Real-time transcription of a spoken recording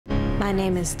My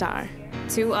name is Star.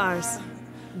 2 R's.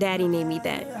 Daddy named me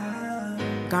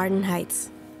that. Garden Heights.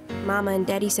 Mama and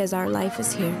Daddy says our life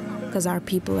is here because our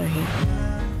people are here.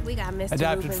 We got Mr.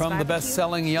 Adapted Rubin's from the barbecue,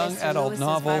 best-selling young Mr. adult Lewis's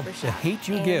novel, barbershop, The Hate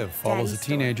You and Give follows a Daddy's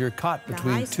teenager store. caught The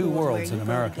between high two school is where worlds you in go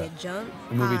to America. get jumped,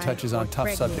 The movie high, touches or on tough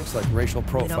pregnant. subjects like racial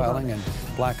profiling go. and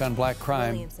black-on-black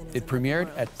crime. Williamson is It in the premiered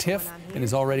world. at So TIFF when I'm and here,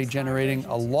 is already it's generating a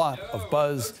celebration. lot of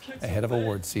buzz ahead of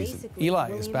awards season. Basically, Eli is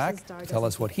Williamson back Star to tell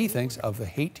us doesn't what he give thinks of The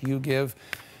Hate You Give.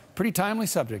 Pretty timely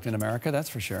subject in America, that's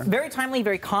for sure. Very timely,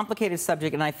 very complicated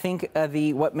subject, and I think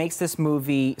what makes this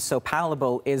movie so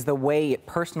palatable is the way it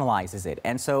personalizes it.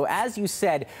 And so, as you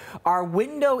said, our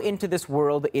window into this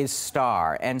world is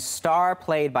Star, and Star,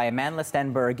 played by Amandla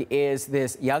Stenberg, is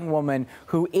this young woman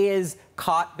who is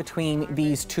caught between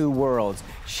these two worlds.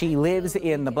 She lives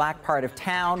in the black part of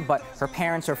town, but her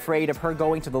parents are afraid of her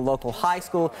going to the local high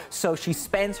school, so she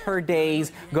spends her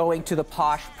days going to the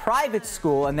posh private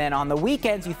school, and then on the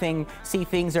weekends you see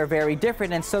things are very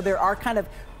different, and so there are kind of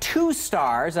two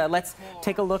stars. Let's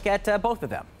take a look at both of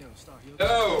them.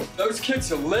 Yo, those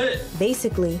kids are lit.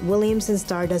 Basically, Williamson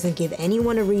Star doesn't give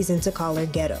anyone a reason to call her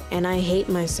ghetto. And I hate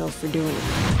myself for doing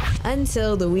it.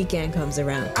 Until the weekend comes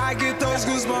around. I get those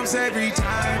goosebumps every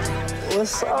time.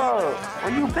 What's up?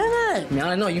 Where you been at? Man,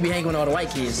 I know you be hanging with all the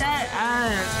white kids. Shut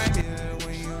up.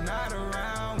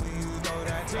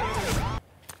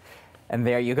 And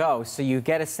there you go. So you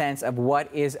get a sense of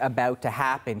what is about to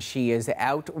happen. She is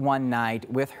out one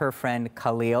night with her friend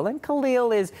Khalil, and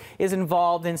Khalil is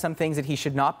involved in some things that he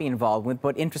should not be involved with.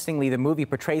 But interestingly, the movie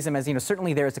portrays him as, you know,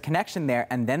 certainly there is a connection there,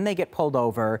 and then they get pulled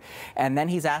over, and then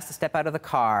he's asked to step out of the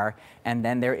car, and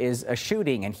then there is a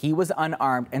shooting, and he was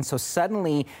unarmed, and so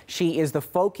suddenly she is the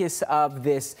focus of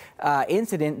this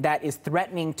incident that is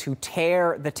threatening to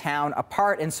tear the town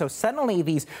apart. And so suddenly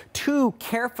these two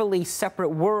carefully separate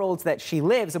worlds that she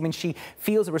lives, I mean, she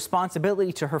feels a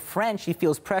responsibility to her friend, she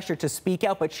feels pressure to speak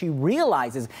out, but she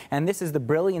realizes, and this is the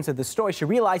brilliance of the story, she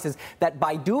realizes that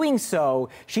by doing so,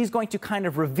 she's going to kind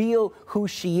of reveal who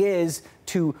she is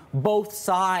to both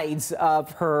sides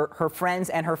of her friends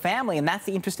and her family. And that's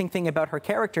the interesting thing about her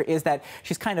character, is that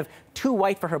she's kind of too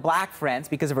white for her black friends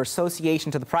because of her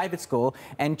association to the private school,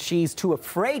 and she's too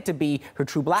afraid to be her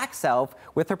true black self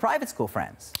with her private school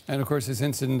friends. And of course, this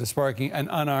incident is sparking an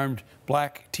unarmed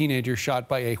black teenager shot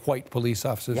by a white police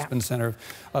officer. It's been the center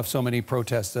of so many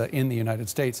protests in the United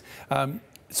States.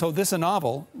 So this is a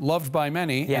novel loved by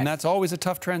many, and that's always a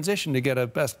tough transition to get a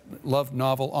best-loved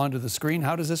novel onto the screen.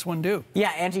 How does this one do? Yeah,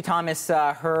 Angie Thomas,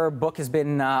 her book has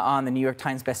been on the New York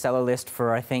Times bestseller list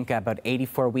for, I think, about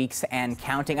 84 weeks and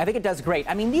counting. I think it does great.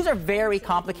 I mean, these are very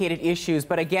complicated issues,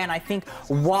 but again, I think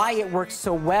why it works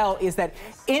so well is that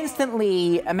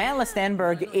instantly, Amandla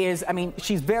Stenberg is, I mean,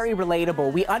 she's very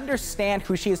relatable. We understand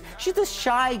who she is. She's this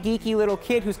shy, geeky little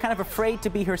kid who's kind of afraid to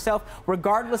be herself,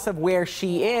 regardless of where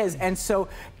she is. And so,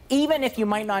 even if you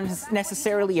might not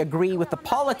necessarily agree with the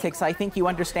politics, I think you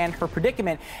understand her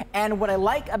predicament. And what I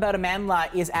like about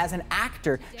Amandla is, as an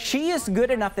actor, she is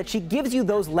good enough that she gives you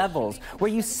those levels where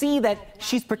you see that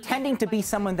she's pretending to be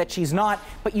someone that she's not,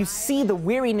 but you see the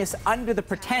weariness under the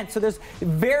pretense. So there's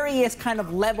various kind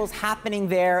of levels happening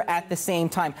there at the same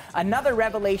time. Another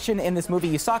revelation in this movie,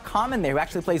 you saw Common there, who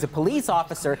actually plays a police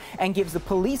officer and gives the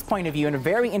police point of view in a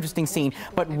very interesting scene.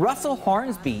 But Russell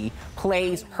Hornsby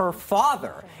plays her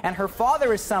father. And her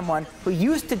father is someone who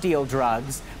used to deal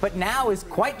drugs, but now is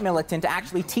quite militant,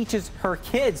 actually teaches her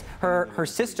kids, her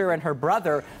sister and her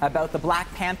brother, about the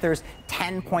Black Panthers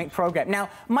 10-point program.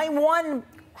 Now, my one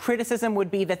criticism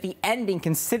would be that the ending,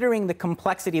 considering the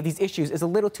complexity of these issues, is a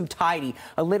little too tidy,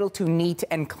 a little too neat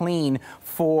and clean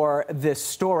for this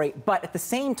story. But at the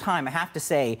same time, I have to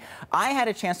say, I had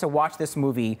a chance to watch this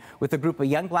movie with a group of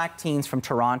young black teens from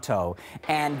Toronto,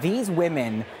 and these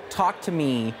women talked to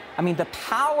me. I mean, the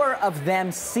power of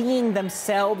them seeing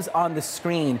themselves on the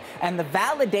screen and the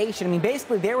validation. I mean,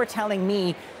 basically, they were telling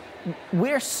me,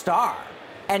 we're Star.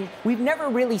 And we've never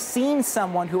really seen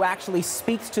someone who actually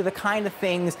speaks to the kind of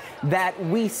things that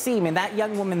we see. I mean, that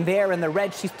young woman there in the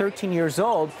red, she's 13 years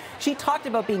old. She talked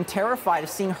about being terrified of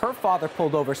seeing her father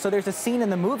pulled over. So there's a scene in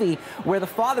the movie where the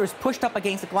father is pushed up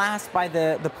against the glass by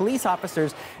the police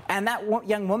officers, and that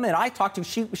young woman I talked to,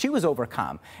 she was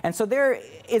overcome. And so there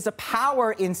is a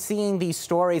power in seeing these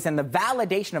stories, and the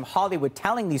validation of Hollywood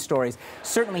telling these stories.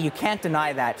 Certainly, you can't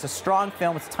deny that. It's a strong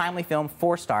film. It's a timely film.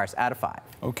 4 stars out of 5.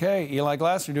 Okay, Eli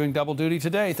Glasser doing double duty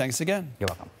today. Thanks again. You're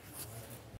welcome.